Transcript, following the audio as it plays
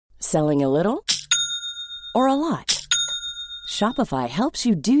Selling a little or a lot? Shopify helps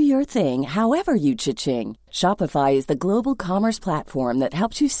you do your thing however you cha-ching. Shopify is the global commerce platform that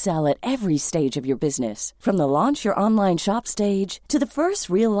helps you sell at every stage of your business. From the launch your online shop stage to the first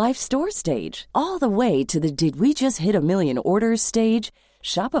real-life store stage, all the way to the did we just hit a million orders stage.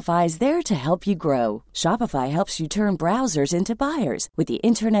 Shopify is there to help you grow. Shopify helps you turn browsers into buyers with the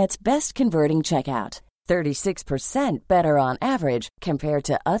internet's best converting checkout. 36% better on average compared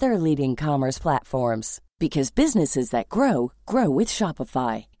to other leading commerce platforms. Because businesses that grow, grow with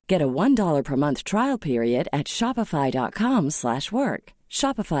Shopify. Get a $1 per month trial period at shopify.com/work.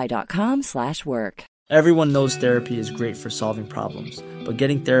 Shopify.com/work. Everyone knows therapy is great for solving problems, but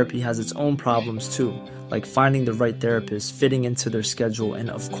getting therapy has its own problems too, like finding the right therapist, fitting into their schedule, and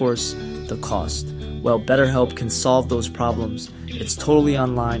of course, the cost. Well, BetterHelp can solve those problems. It's totally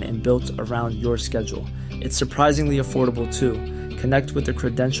online and built around your schedule. It's surprisingly affordable too. Connect with a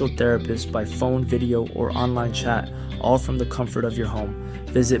credentialed therapist by phone, video, or online chat, all from the comfort of your home.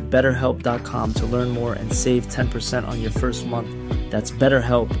 Visit BetterHelp.com to learn more and save 10% on your first month. That's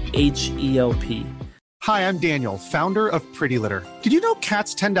BetterHelp, H-E-L-P. Hi, I'm Daniel, founder of Pretty Litter. Did you know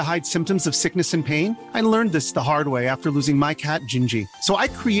cats tend to hide symptoms of sickness and pain? I learned this the hard way after losing my cat, Gingy. So I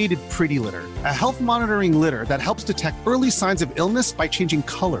created Pretty Litter, a health monitoring litter that helps detect early signs of illness by changing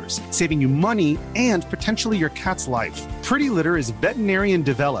colors, saving you money and potentially your cat's life. Pretty Litter is veterinarian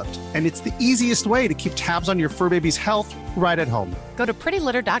developed, and it's the easiest way to keep tabs on your fur baby's health right at home. Go to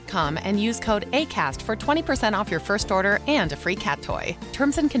prettylitter.com and use code ACAST for 20% off your first order and a free cat toy.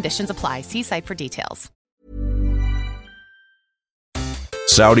 Terms and conditions apply. See site for details.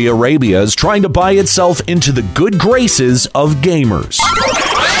 Saudi Arabia is trying to buy itself into the good graces of gamers.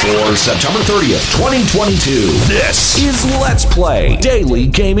 For September 30th, 2022, this is Let's Play Daily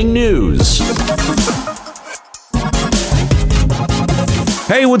Gaming News.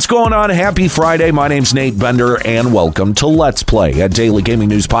 Hey, what's going on? Happy Friday. My name's Nate Bender, and welcome to Let's Play, a daily gaming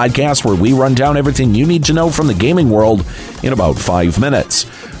news podcast where we run down everything you need to know from the gaming world in about 5 minutes.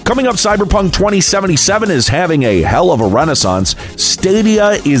 Coming up, Cyberpunk 2077 is having a hell of a renaissance.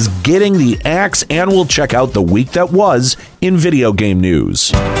 Stadia is getting the axe, and we'll check out the week that was in video game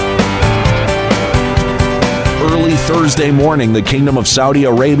news. Early Thursday morning, the Kingdom of Saudi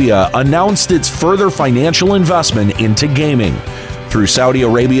Arabia announced its further financial investment into gaming. Through Saudi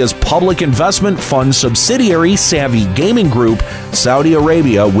Arabia's public investment fund subsidiary, Savvy Gaming Group, Saudi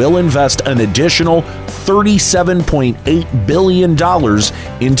Arabia will invest an additional $37.8 billion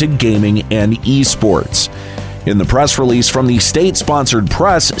into gaming and esports. In the press release from the state-sponsored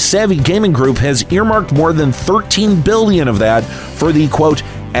press, Savvy Gaming Group has earmarked more than $13 billion of that for the, quote,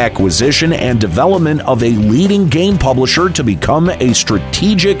 acquisition and development of a leading game publisher to become a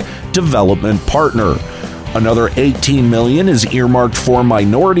strategic development partner. Another $18 million is earmarked for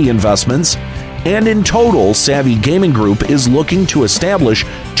minority investments, and in total, Savvy Gaming Group is looking to establish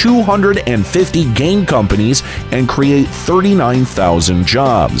 250 game companies and create 39,000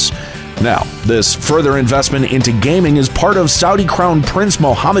 jobs. Now, this further investment into gaming is part of Saudi Crown Prince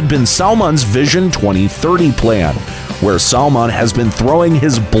Mohammed bin Salman's Vision 2030 plan, where Salman has been throwing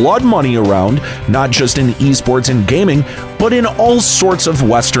his blood money around, not just in esports and gaming, but in all sorts of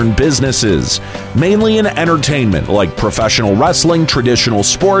Western businesses, mainly in entertainment like professional wrestling, traditional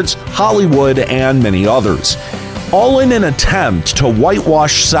sports, Hollywood, and many others. All in an attempt to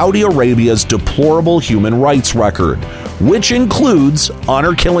whitewash Saudi Arabia's deplorable human rights record, which includes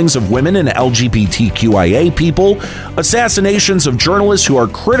honor killings of women and LGBTQIA people, assassinations of journalists who are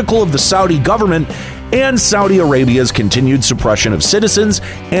critical of the Saudi government, and Saudi Arabia's continued suppression of citizens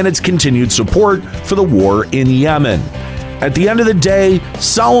and its continued support for the war in Yemen. At the end of the day,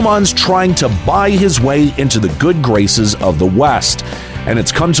 Salman's trying to buy his way into the good graces of the West. And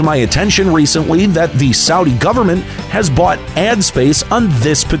it's come to my attention recently that the Saudi government has bought ad space on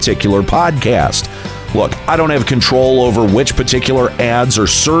this particular podcast. Look, I don't have control over which particular ads are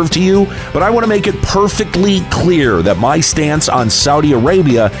served to you, but I want to make it perfectly clear that my stance on Saudi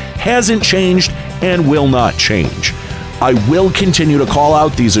Arabia hasn't changed and will not change. I will continue to call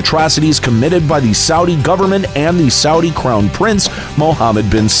out these atrocities committed by the Saudi government and the Saudi Crown Prince, Mohammed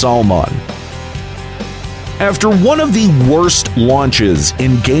bin Salman. After one of the worst launches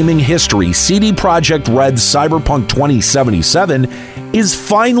in gaming history, CD Projekt Red's Cyberpunk 2077 is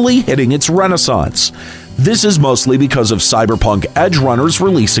finally hitting its renaissance. This is mostly because of Cyberpunk Edgerunners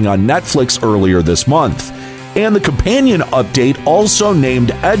releasing on Netflix earlier this month, and the companion update also named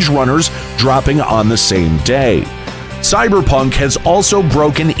Edgerunners dropping on the same day. Cyberpunk has also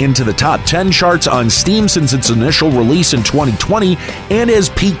broken into the top 10 charts on Steam since its initial release in 2020 and has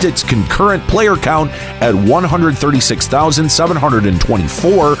peaked its concurrent player count at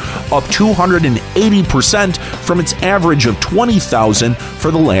 136,724, up 280% from its average of 20,000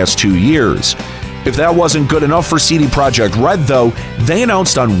 for the last 2 years. If that wasn't good enough for CD Projekt Red, though, they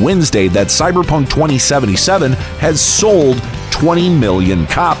announced on Wednesday that Cyberpunk 2077 has sold 20 million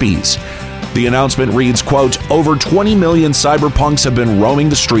copies. The announcement reads, quote, "Over 20 million cyberpunks have been roaming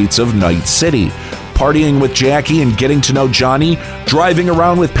the streets of Night City, partying with Jackie and getting to know Johnny, driving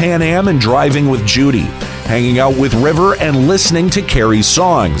around with Pan Am and driving with Judy, hanging out with River and listening to Carrie's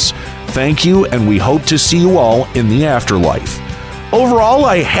songs. Thank you, and we hope to see you all in the afterlife." Overall,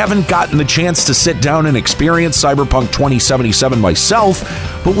 I haven't gotten the chance to sit down and experience Cyberpunk 2077 myself,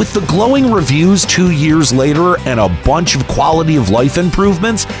 but with the glowing reviews 2 years later and a bunch of quality of life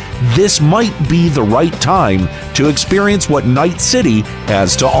improvements, this might be the right time to experience what Night City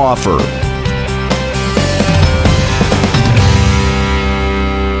has to offer.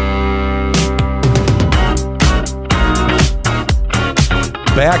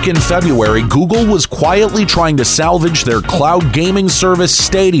 Back in February, Google was quietly trying to salvage their cloud gaming service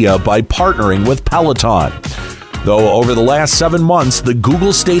Stadia by partnering with Peloton. Though over the last 7 months, the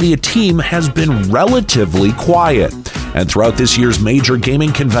Google Stadia team has been relatively quiet. And throughout this year's major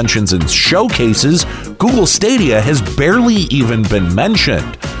gaming conventions and showcases, Google Stadia has barely even been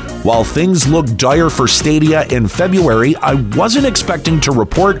mentioned. While things looked dire for Stadia in February, I wasn't expecting to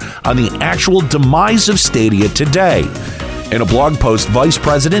report on the actual demise of Stadia today. In a blog post, Vice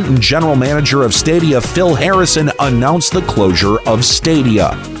President and General Manager of Stadia, Phil Harrison, announced the closure of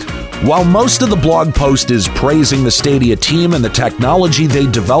Stadia. While most of the blog post is praising the Stadia team and the technology they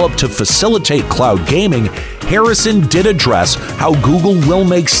developed to facilitate cloud gaming, Harrison did address how Google will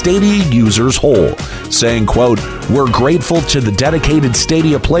make Stadia users whole, saying, quote, "We're grateful to the dedicated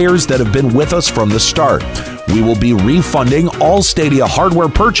Stadia players that have been with us from the start. We will be refunding all Stadia hardware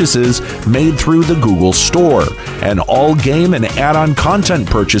purchases made through the Google Store and all game and add-on content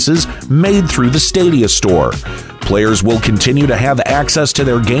purchases made through the Stadia Store. Players will continue to have access to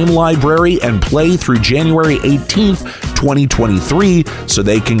their game library and play through January 18th, 2023, so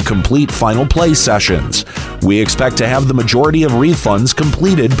they can complete final play sessions. We expect to have the majority of refunds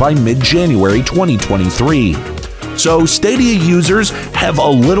completed by mid-January 2023. So Stadia users have a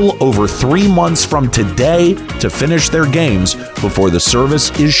little over 3 months from today to finish their games before the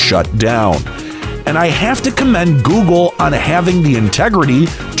service is shut down. And I have to commend Google on having the integrity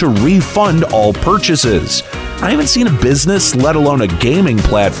to refund all purchases. I haven't seen a business, let alone a gaming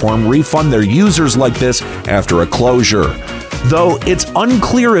platform, refund their users like this after a closure. Though it's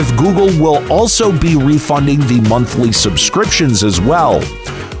unclear if Google will also be refunding the monthly subscriptions as well.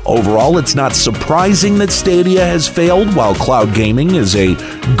 Overall, it's not surprising that Stadia has failed. While cloud gaming is a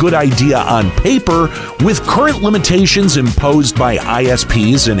good idea on paper, with current limitations imposed by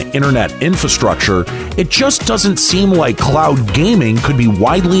ISPs and internet infrastructure, it just doesn't seem like cloud gaming could be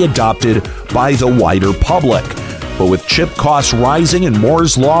widely adopted by the wider public. But with chip costs rising and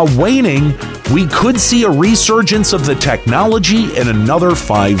Moore's Law waning, we could see a resurgence of the technology in another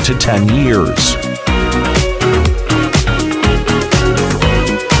 5 to 10 years.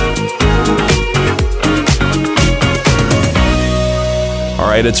 All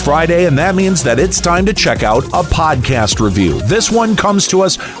right, it's Friday, and that means that it's time to check out a podcast review. This one comes to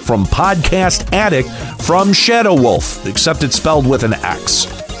us from Podcast Addict from Shadow Wolf, except it's spelled with an X.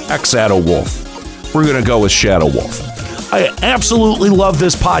 X-Shadow Wolf. We're going to go with Shadow Wolf. I absolutely love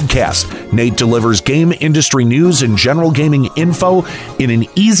this podcast. Nate delivers game industry news and general gaming info in an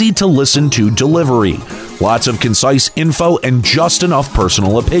easy-to-listen-to delivery. Lots of concise info and just enough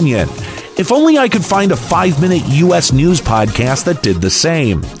personal opinion. If only I could find a 5-minute U.S. news podcast that did the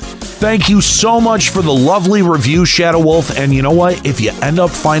same. Thank you so much for the lovely review, Shadow Wolf. And you know what? If you end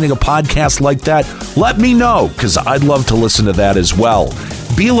up finding a podcast like that, let me know, because I'd love to listen to that as well.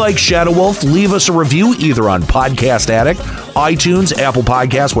 Be like Shadow Wolf. Leave us a review either on Podcast Addict, iTunes, Apple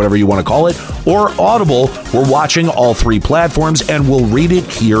Podcasts, whatever you want to call it, or Audible. We're watching all 3 platforms, and we'll read it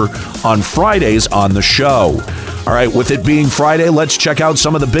here on Fridays on the show. All right, with it being Friday, let's check out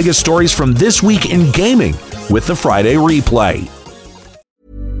some of the biggest stories from this week in gaming with the Friday Replay.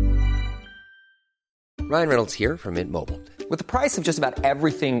 Ryan Reynolds here from Mint Mobile. With the price of just about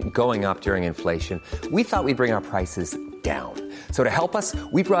everything going up during inflation, we thought we'd bring our prices down. So to help us,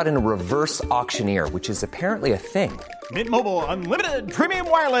 we brought in a reverse auctioneer, which is apparently a thing. Mint Mobile Unlimited Premium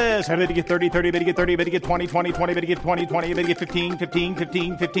Wireless. How to get 30, 30, bit to get 30, bit to get 20, 20, 20, bit to get 20, 20, bit to get 15, 15,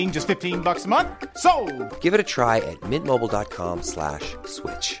 15, 15, just $15 a month? Sold! Give it a try at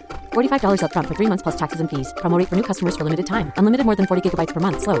mintmobile.com/switch. $45 up front for 3 months plus taxes and fees. Promo rate for new customers for limited time. Unlimited more than 40 gigabytes per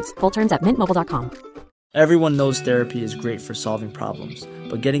month slows. Full terms at mintmobile.com. Everyone knows therapy is great for solving problems,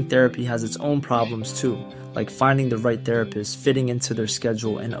 but getting therapy has its own problems too, like finding the right therapist, fitting into their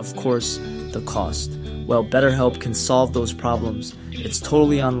schedule, and of course, the cost. Well, BetterHelp can solve those problems. It's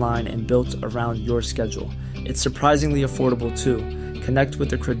totally online and built around your schedule. It's surprisingly affordable too. Connect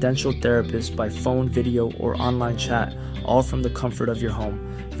with a credentialed therapist by phone, video, or online chat, all from the comfort of your home.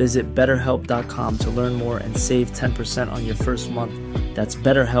 Visit BetterHelp.com to learn more and save 10% on your first month. That's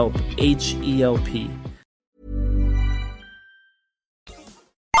BetterHelp, H-E-L-P.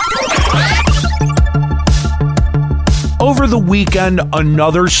 Over the weekend,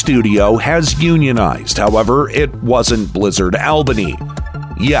 another studio has unionized. However, it wasn't Blizzard Albany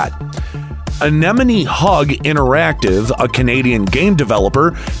yet. Anemone Hug Interactive, a Canadian game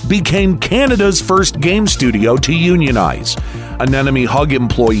developer, became Canada's first game studio to unionize. Anemone Hug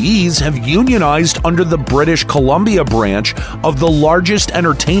employees have unionized under the British Columbia branch of the largest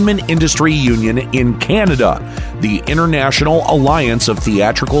entertainment industry union in Canada, the International Alliance of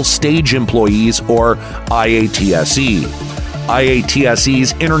Theatrical Stage Employees, or IATSE.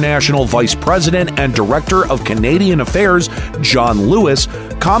 IATSE's International Vice President and Director of Canadian Affairs, John Lewis,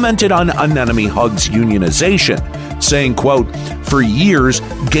 commented on Anemone Hug's unionization, saying, quote, "For years,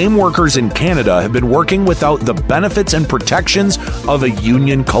 game workers in Canada have been working without the benefits and protections of a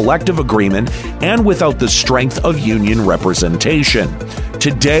union collective agreement and without the strength of union representation.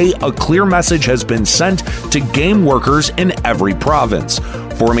 Today, a clear message has been sent to game workers in every province.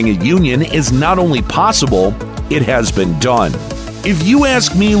 Forming a union is not only possible, it has been done." If you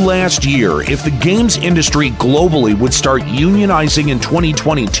asked me last year if the games industry globally would start unionizing in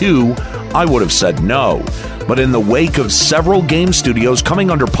 2022, I would have said no. But in the wake of several game studios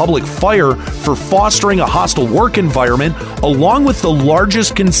coming under public fire for fostering a hostile work environment, along with the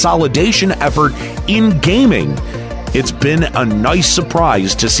largest consolidation effort in gaming, it's been a nice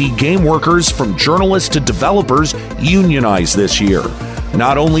surprise to see game workers from journalists to developers unionize this year,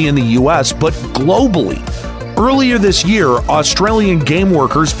 not only in the US, but globally. Earlier this year, Australian game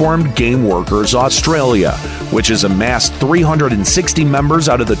workers formed Game Workers Australia, which has amassed 360 members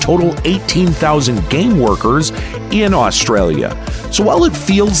out of the total 18,000 game workers in Australia. So while it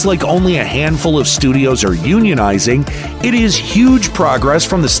feels like only a handful of studios are unionizing, it is huge progress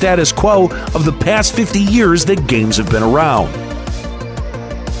from the status quo of the past 50 years that games have been around.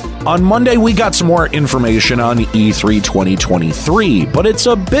 On Monday, we got some more information on E3 2023, but it's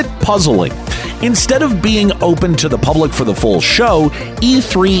a bit puzzling. Instead of being open to the public for the full show,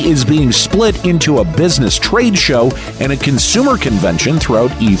 E3 is being split into a business trade show and a consumer convention throughout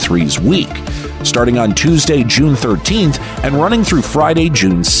E3's week, starting on Tuesday, June 13th, and running through Friday,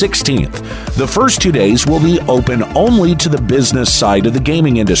 June 16th. The first 2 days will be open only to the business side of the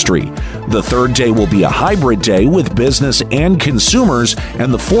gaming industry. The third day will be a hybrid day with business and consumers,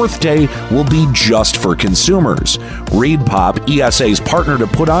 and the fourth day will be just for consumers. ReedPop, ESA's partner to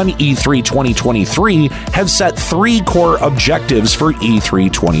put on E3 2023, have set 3 core objectives for E3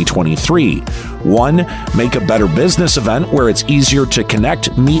 2023. 1, make a better business event where it's easier to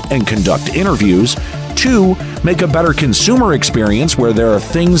connect, meet, and conduct interviews. 2, make a better consumer experience where there are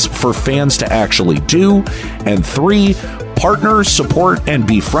things for fans to actually do. And 3, partner, support, and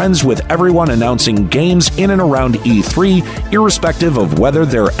be friends with everyone announcing games in and around E3, irrespective of whether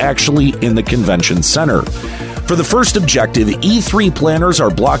they're actually in the convention center. For the first objective, E3 planners are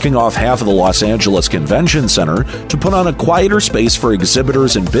blocking off half of the Los Angeles Convention Center to put on a quieter space for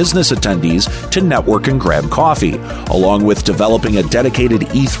exhibitors and business attendees to network and grab coffee, along with developing a dedicated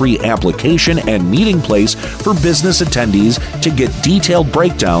E3 application and meeting place for business attendees to get detailed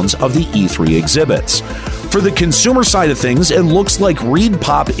breakdowns of the E3 exhibits. For the consumer side of things, it looks like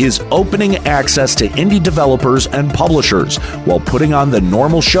ReedPop is opening access to indie developers and publishers while putting on the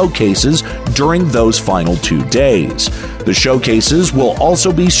normal showcases during those final 2 days. The showcases will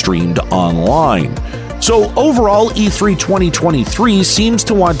also be streamed online. So overall, E3 2023 seems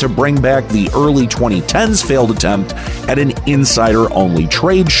to want to bring back the early 2010s failed attempt at an insider-only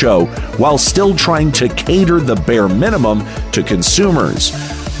trade show while still trying to cater the bare minimum to consumers.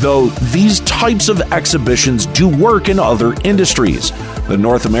 Though these types of exhibitions do work in other industries. The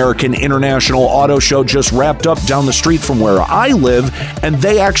North American International Auto Show just wrapped up down the street from where I live, and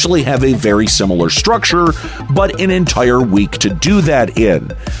they actually have a very similar structure, but an entire week to do that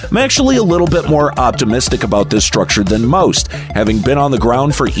in. I'm actually a little bit more optimistic about this structure than most. Having been on the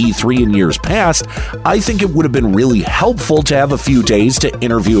ground for E3 in years past, I think it would have been really helpful to have a few days to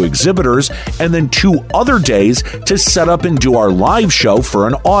interview exhibitors and then 2 other days to set up and do our live show for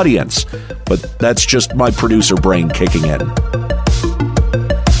an audience. But that's just my producer brain kicking in.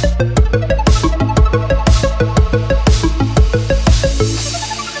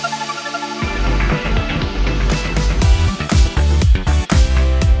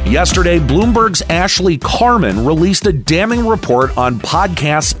 Yesterday, Bloomberg's Ashley Carman released a damning report on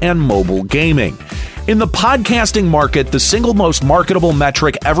podcasts and mobile gaming. In the podcasting market, the single most marketable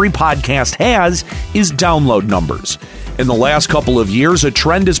metric every podcast has is download numbers. In the last couple of years, a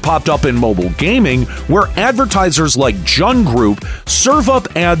trend has popped up in mobile gaming where advertisers like Jun Group serve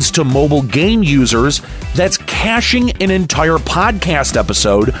up ads to mobile game users that's caching an entire podcast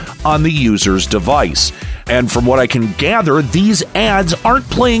episode on the user's device. And from what I can gather, these ads aren't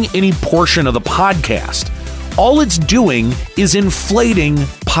playing any portion of the podcast. All it's doing is inflating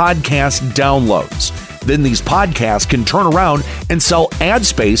podcast downloads. Then these podcasts can turn around and sell ad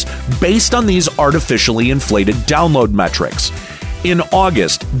space based on these artificially inflated download metrics. In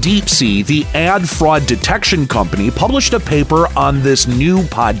August, DeepSea, the ad fraud detection company, published a paper on this new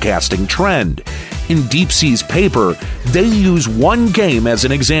podcasting trend. In DeepSea's paper, they use one game as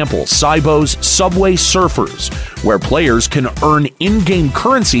an example, Cybo's Subway Surfers, where players can earn in-game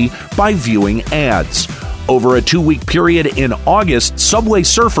currency by viewing ads. Over a 2-week period in August, Subway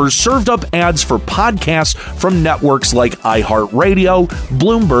Surfers served up ads for podcasts from networks like iHeartRadio,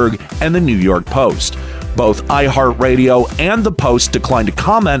 Bloomberg, and the New York Post. Both iHeartRadio and the Post declined to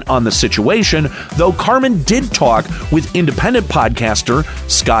comment on the situation, though Carman did talk with independent podcaster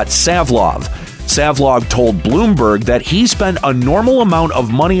Scott Savlov. Savlov told Bloomberg that he spent a normal amount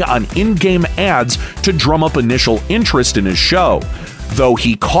of money on in-game ads to drum up initial interest in his show, though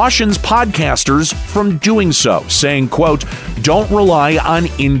he cautions podcasters from doing so, saying, quote, "Don't rely on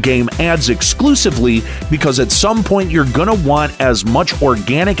in-game ads exclusively because at some point you're going to want as much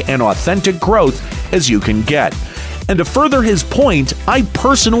organic and authentic growth as you can get." And to further his point, I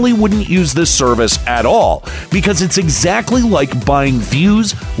personally wouldn't use this service at all because it's exactly like buying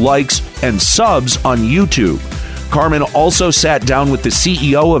views, likes, and subs on YouTube. Carman also sat down with the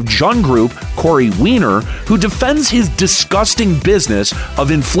CEO of Jun Group, Corey Weiner, who defends his disgusting business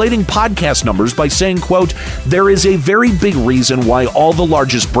of inflating podcast numbers by saying, quote, "There is a very big reason why all the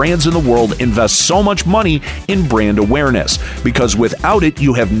largest brands in the world invest so much money in brand awareness, because without it,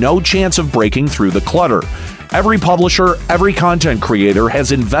 you have no chance of breaking through the clutter. Every publisher, every content creator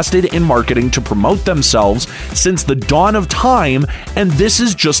has invested in marketing to promote themselves since the dawn of time, and this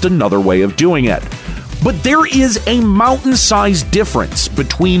is just another way of doing it." But there is a mountain-sized difference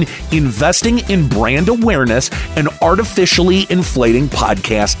between investing in brand awareness and artificially inflating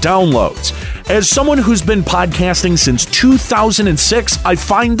podcast downloads. As someone who's been podcasting since 2006, I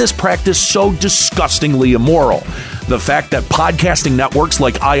find this practice so disgustingly immoral. The fact that podcasting networks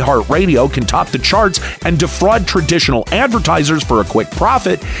like iHeartRadio can top the charts and defraud traditional advertisers for a quick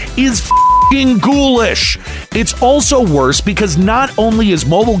profit is ghoulish. It's also worse because not only is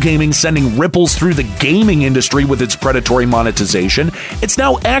mobile gaming sending ripples through the gaming industry with its predatory monetization, it's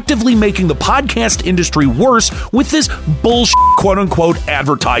now actively making the podcast industry worse with this bullshit quote-unquote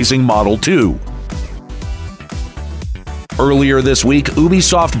advertising model too. Earlier this week,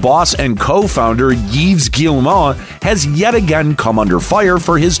 Ubisoft boss and co-founder Yves Guillemot has yet again come under fire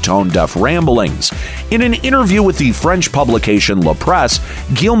for his tone-deaf ramblings. In an interview with the French publication La Presse,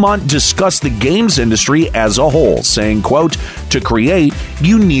 Guillemot discussed the games industry as a whole, saying, quote, "To create,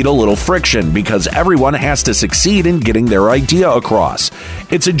 you need a little friction because everyone has to succeed in getting their idea across.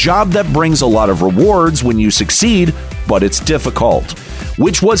 It's a job that brings a lot of rewards when you succeed, but it's difficult."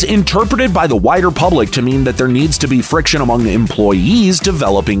 Which was interpreted by the wider public to mean that there needs to be friction among employees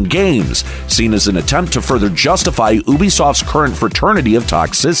developing games, seen as an attempt to further justify Ubisoft's current fraternity of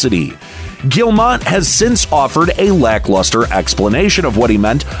toxicity. Guillemot has since offered a lackluster explanation of what he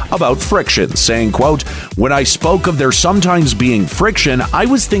meant about friction, saying, quote, "When I spoke of there sometimes being friction, I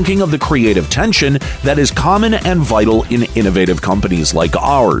was thinking of the creative tension that is common and vital in innovative companies like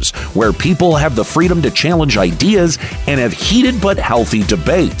ours, where people have the freedom to challenge ideas and have heated but healthy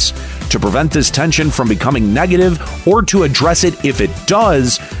debates. To prevent this tension from becoming negative or to address it if it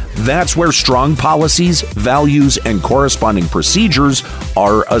does, that's where strong policies, values, and corresponding procedures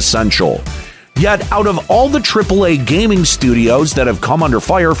are essential." Yet, out of all the AAA gaming studios that have come under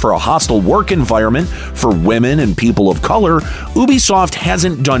fire for a hostile work environment for women and people of color, Ubisoft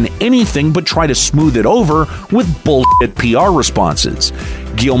hasn't done anything but try to smooth it over with bullshit PR responses.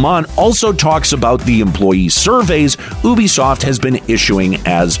 Guillemot also talks about the employee surveys Ubisoft has been issuing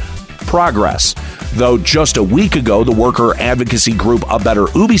as progress. Though just a week ago, the worker advocacy group A Better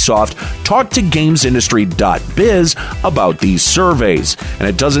Ubisoft talked to GamesIndustry.biz about these surveys, and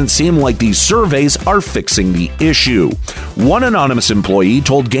it doesn't seem like these surveys are fixing the issue. One anonymous employee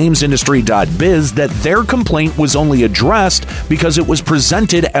told GamesIndustry.biz that their complaint was only addressed because it was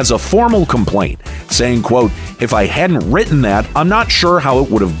presented as a formal complaint, saying, quote, "If I hadn't written that, I'm not sure how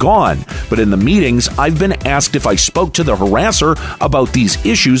it would have gone, but in the meetings, I've been asked if I spoke to the harasser about these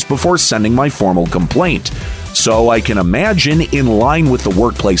issues before sending my formal complaint. So I can imagine, in line with the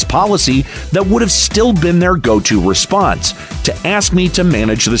workplace policy, that would have still been their go-to response, to ask me to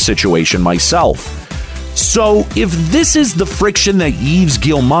manage the situation myself." So if this is the friction that Yves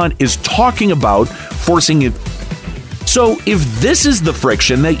Guillemot is talking about,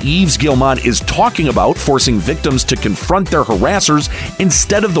 forcing victims to confront their harassers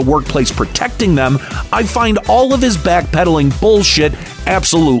instead of the workplace protecting them, I find all of his backpedaling bullshit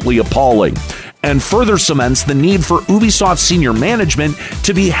absolutely appalling, and further cements the need for Ubisoft senior management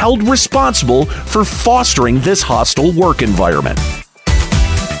to be held responsible for fostering this hostile work environment.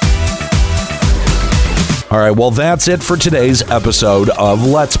 All right, well, that's it for today's episode of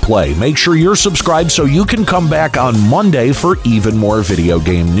Let's Play. Make sure you're subscribed so you can come back on Monday for even more video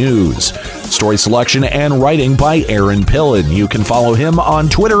game news. Story selection and writing by Aaron Pillen. You can follow him on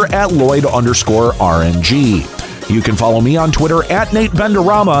Twitter at Lloyd_RNG. You can follow me on Twitter at Nate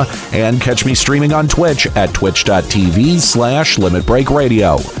Benderama and catch me streaming on Twitch at twitch.tv/Limit Break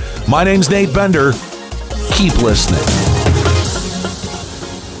Radio. My name's Nate Bender. Keep listening.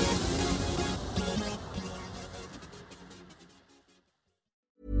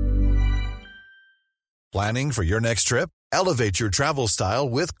 Planning for your next trip? Elevate your travel style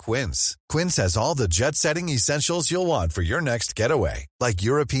with Quince. Quince has all the jet-setting essentials you'll want for your next getaway, like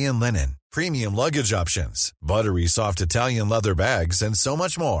European linen, premium luggage options, buttery soft Italian leather bags, and so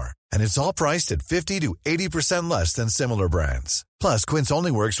much more. And it's all priced at 50 to 80% less than similar brands. Plus, Quince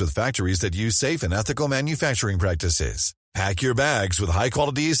only works with factories that use safe and ethical manufacturing practices. Pack your bags with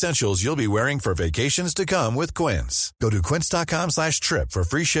high-quality essentials you'll be wearing for vacations to come with Quince. Go to quince.com/trip for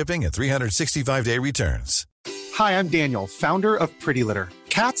free shipping and 365-day returns. Hi, I'm Daniel, founder of Pretty Litter.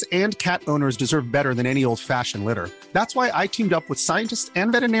 Cats and cat owners deserve better than any old-fashioned litter. That's why I teamed up with scientists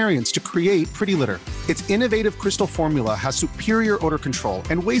and veterinarians to create Pretty Litter. Its innovative crystal formula has superior odor control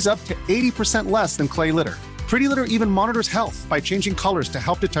and weighs up to 80% less than clay litter. Pretty Litter even monitors health by changing colors to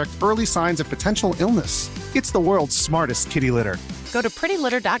help detect early signs of potential illness. It's the world's smartest kitty litter. Go to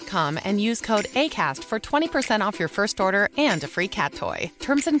prettylitter.com and use code ACAST for 20% off your first order and a free cat toy.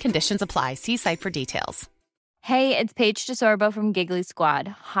 Terms and conditions apply. See site for details. Hey, it's Paige DeSorbo from Giggly Squad.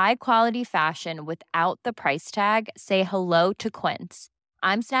 High quality fashion without the price tag. Say hello to Quince.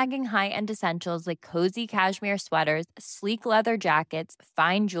 I'm snagging high-end essentials like cozy cashmere sweaters, sleek leather jackets,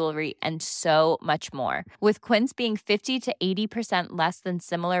 fine jewelry, and so much more. With Quince being 50 to 80% less than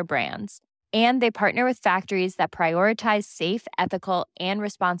similar brands. And they partner with factories that prioritize safe, ethical, and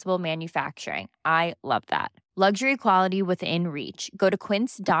responsible manufacturing. I love that. Luxury quality within reach. Go to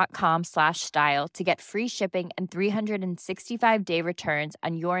quince.com/style to get free shipping and 365-day returns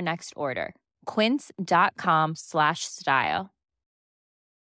on your next order. Quince.com/style.